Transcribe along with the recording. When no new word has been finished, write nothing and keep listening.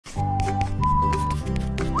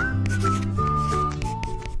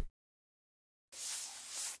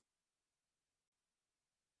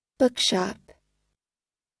Bookshop,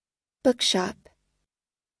 bookshop,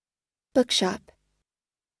 bookshop.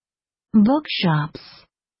 Bookshops.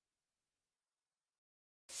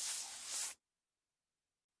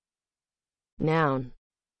 Noun.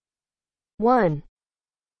 1.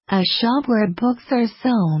 A shop where books are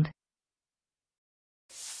sold.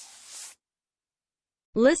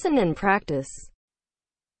 Listen and practice.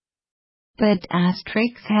 But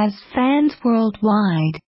Asterix has fans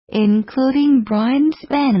worldwide, including Brian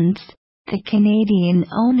Spence, the Canadian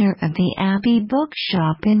owner of the Abbey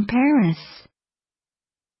Bookshop in Paris.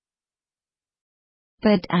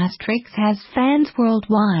 But Asterix has fans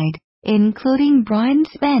worldwide, including Brian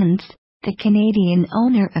Spence, the Canadian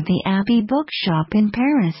owner of the Abbey Bookshop in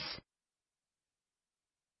Paris.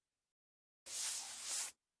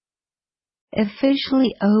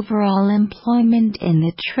 Officially, overall employment in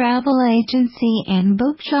the travel agency and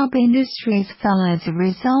bookshop industries fell as a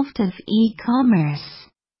result of e-commerce.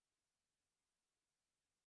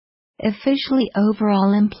 Officially,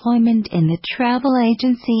 overall employment in the travel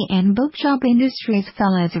agency and bookshop industries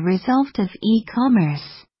fell as a result of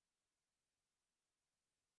e-commerce.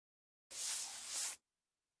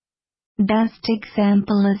 Best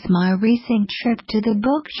example is my recent trip to the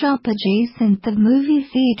bookshop adjacent the movie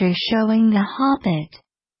theater showing The Hobbit.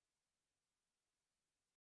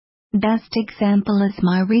 Best example is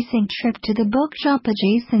my recent trip to the bookshop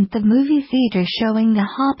adjacent the movie theater showing The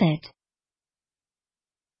Hobbit.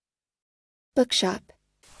 Bookshop.